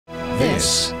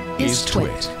This is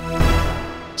TWiT.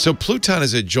 So Pluton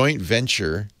is a joint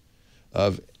venture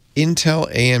of Intel,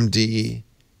 AMD,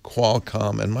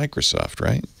 Qualcomm, and Microsoft,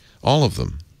 right? All of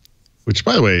them. Which,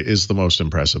 by the way, is the most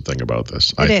impressive thing about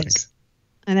this, I think.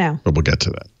 I know. But we'll get to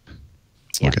that.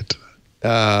 We'll get to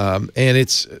that. And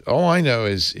it's, all I know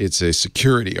is it's a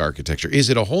security architecture. Is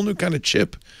it a whole new kind of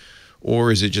chip,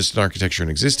 or is it just an architecture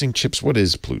in existing chips? What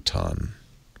is Pluton?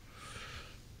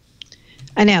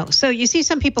 I know. So you see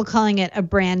some people calling it a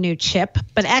brand new chip,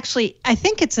 but actually I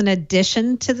think it's an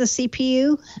addition to the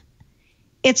CPU.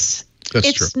 It's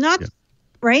not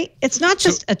right. It's not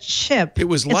just a chip. It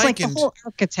was it's likened, like the whole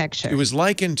architecture. It was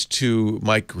likened to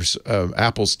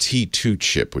Apple's T2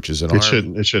 chip, which is an It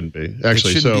shouldn't be.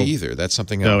 Actually, it shouldn't be either. That's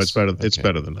something else. No, it's better. It's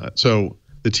better than that. So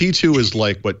the T2 is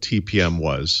like what TPM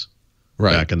was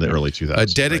back in the early 2000s. A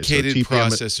dedicated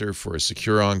processor for a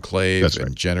secure enclave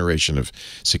and generation of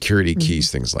security keys,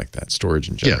 things like that, storage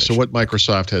and generation. Yeah, so what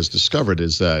Microsoft has discovered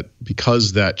is that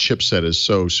because that chipset is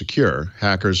so secure,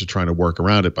 hackers are trying to work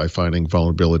around it by finding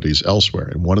vulnerabilities elsewhere.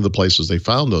 And one of the places they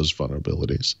found those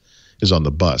vulnerabilities is on the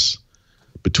bus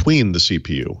between the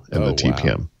CPU and the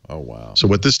TPM. Oh, wow. So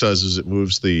what this does is it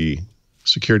moves the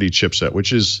security chipset,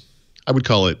 which is, I would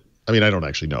call it, I mean, I don't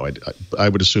actually know. I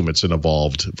would assume it's an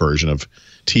evolved version of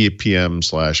TPM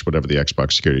 / whatever the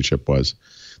Xbox security chip was.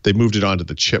 They moved it onto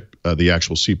the chip, the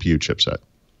actual CPU chipset.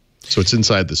 So it's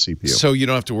inside the CPU. So you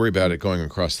don't have to worry about it going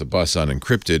across the bus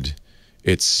unencrypted.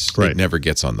 It never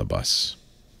gets on the bus.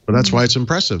 But that's why it's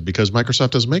impressive, because Microsoft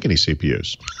doesn't make any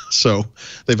CPUs. So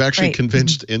they've actually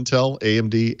convinced Intel,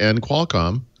 AMD, and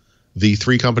Qualcomm, the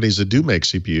three companies that do make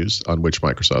CPUs on which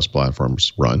Microsoft's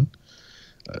platforms run,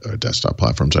 desktop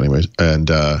platforms anyways, and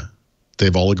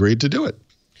they've all agreed to do it.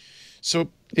 So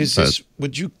is this,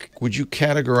 would you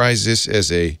categorize this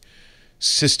as a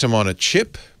system on a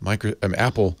chip?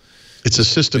 Apple. It's a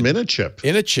system in a chip.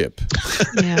 In a chip.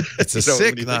 Yeah. It's a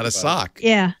SIC, not a SOC.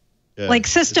 Yeah. Like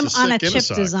system on a chip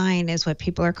design is what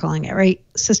people are calling it, right?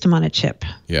 System on a chip.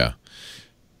 Yeah.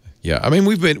 Yeah. I mean,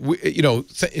 you know,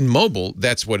 in mobile,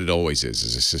 that's what it always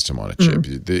is a system on a chip.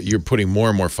 You're putting more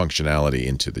and more functionality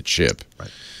into the chip.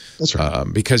 Right. That's right.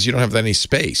 Because you don't have any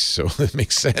space. So it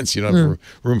makes sense. You don't have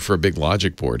room for a big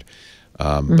logic board.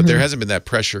 But there hasn't been that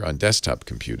pressure on desktop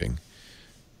computing.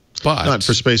 But not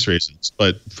for space reasons,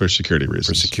 but for security reasons.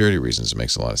 For security reasons, it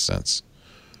makes a lot of sense.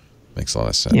 Makes a lot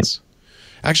of sense.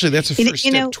 Yep. Actually, that's a first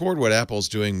step toward what Apple's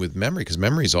doing with memory, because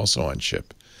memory is also on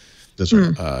chip. That's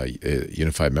right.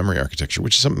 Unified memory architecture,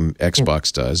 which is something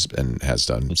Xbox does and has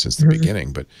done since the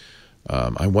beginning. But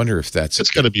I wonder if it's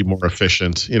got to be more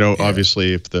efficient. You know,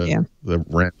 obviously, if the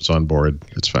RAM is on board,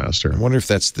 it's faster. I wonder if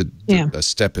that's a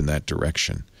step in that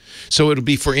direction. So it'll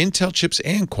be for Intel chips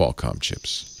and Qualcomm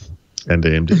chips. And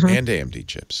AMD. And AMD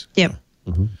chips. Yep.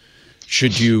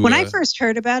 Should you... When I first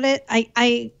heard about it,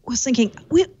 I was thinking,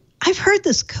 I've heard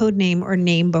this code name or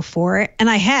name before, and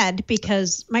I had,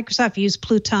 because Microsoft used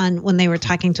Pluton when they were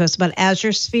talking to us about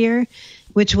Azure Sphere,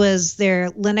 which was their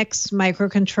Linux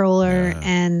microcontroller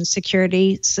and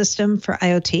security system for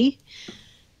IoT.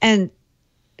 And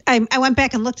I went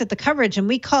back and looked at the coverage, and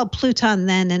we called Pluton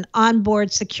then an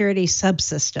onboard security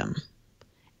subsystem.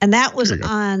 And that was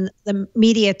on the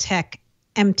MediaTek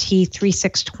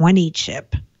MT3620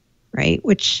 chip, right,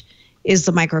 which is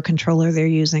the microcontroller they're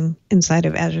using inside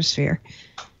of Azure Sphere.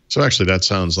 So actually, that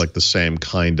sounds like the same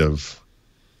kind of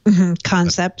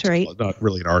concept, right? Not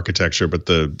really an architecture, but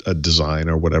a design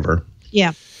or whatever.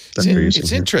 Yeah.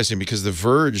 It's interesting because The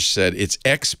Verge said it's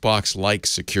Xbox-like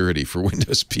security for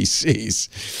Windows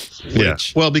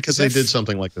PCs. Well, because they did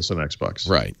something like this on Xbox.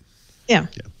 Right. Yeah.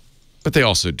 But they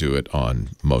also do it on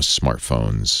most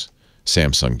smartphones.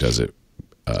 Samsung does it.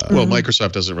 Well,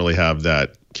 Microsoft doesn't really have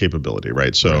that capability,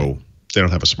 right? So they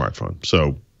don't have a smartphone.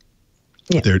 So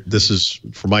this is,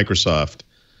 for Microsoft,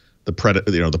 the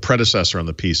predecessor on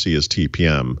the PC is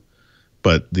TPM,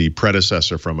 but the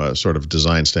predecessor from a sort of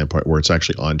design standpoint where it's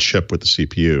actually on chip with the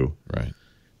CPU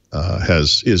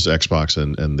is Xbox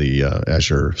and the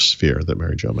Azure Sphere that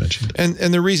Mary Jo mentioned.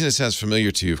 And the reason it sounds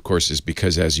familiar to you, of course, is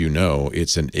because, as you know,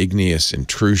 it's an igneous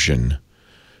intrusion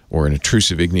or an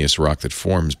intrusive igneous rock that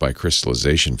forms by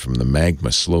crystallization from the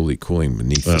magma slowly cooling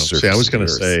beneath the surface. See, I was going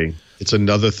to say it's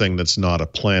another thing that's not a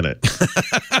planet.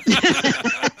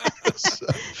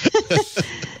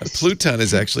 Pluton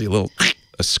is actually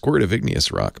a squirt of igneous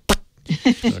rock.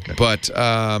 But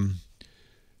and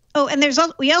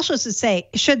we also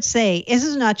should say this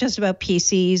is not just about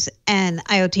PCs and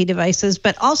IoT devices,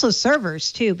 but also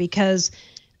servers too, because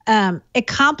it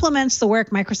complements the work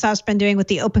Microsoft's been doing with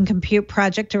the Open Compute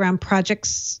project around Project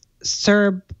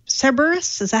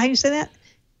Cerberus. Is that how you say that?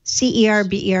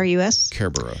 Cerberus.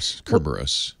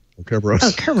 Kerberos. Kerberos.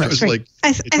 Oh, Kerberos. I was right. like,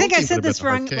 I think I said this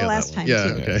wrong the last time. Yeah,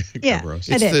 too. okay. Yeah,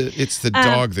 Kerberos. I did. It's the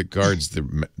dog that guards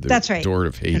the That's right. door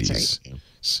of Hades.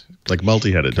 That's Like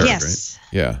multi-headed dog, yes.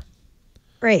 right? Yeah.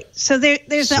 Right. So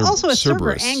there's also a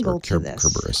Cerber angle to this.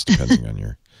 Kerberos, depending on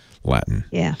your Latin.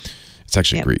 Yeah. It's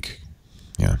actually Greek.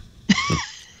 Yeah.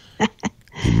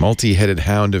 The multi-headed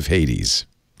hound of Hades.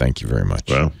 Thank you very much.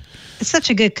 Well, it's such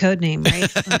a good code name, right?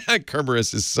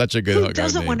 Kerberos is such a good Who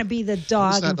doesn't want to be the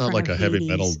dog? is that not like a heavy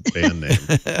metal band name?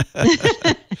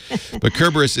 But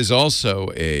Kerberos is also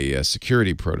a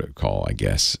security protocol, I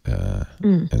guess.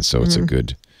 And so it's a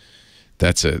good,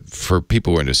 for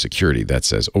people who are into security, that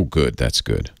says, oh, good, that's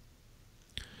good.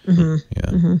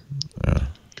 Yeah.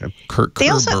 Okay.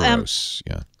 Kerberos.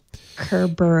 Yeah.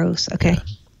 Kerberos. Okay.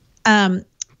 Yeah.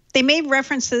 They made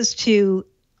references to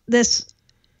this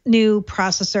new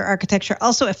processor architecture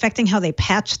also affecting how they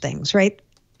patch things, right?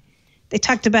 They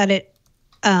talked about it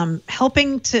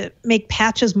helping to make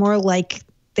patches more like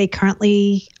they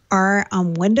currently are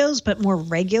on Windows, but more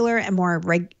regular and more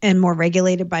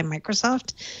regulated by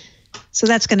Microsoft. So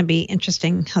that's going to be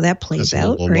interesting how that plays out.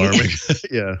 A little alarming.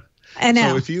 Yeah. I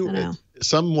know. So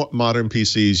some modern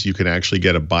PCs, you can actually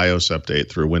get a BIOS update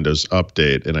through Windows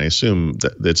Update, and I assume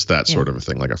that it's that sort of a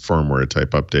thing, like a firmware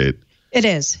type update. It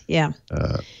is, yeah.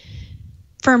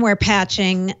 Firmware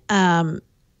patching from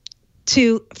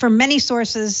many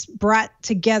sources brought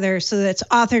together so that it's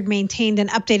authored, maintained,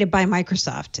 and updated by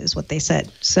Microsoft is what they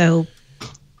said. So,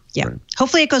 yeah. Right.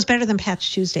 Hopefully it goes better than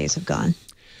Patch Tuesdays have gone.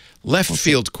 Left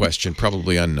field question,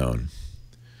 probably unknown.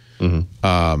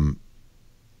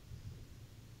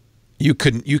 You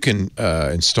can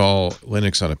install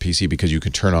Linux on a PC because you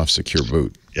can turn off secure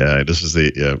boot. Yeah, this is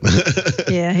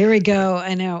yeah, here we go.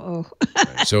 I know.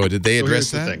 Oh. So did they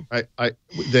address that?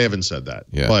 They haven't said that.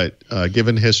 Yeah. But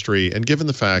given history and given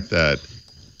the fact that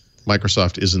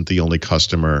Microsoft isn't the only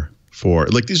customer for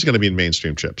these are going to be in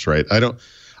mainstream chips, right? I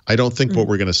don't think what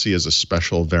we're going to see is a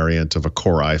special variant of a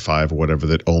Core i5 or whatever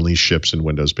that only ships in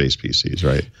Windows-based PCs,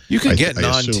 right? You can get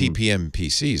non-TPM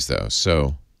PCs though,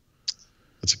 so.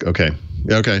 That's okay.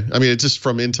 Okay. I mean, it's just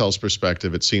from Intel's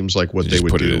perspective, it seems like what they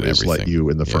would do is let you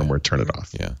in the firmware turn it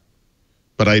off. Yeah.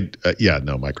 But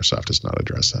no, Microsoft does not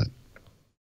address that.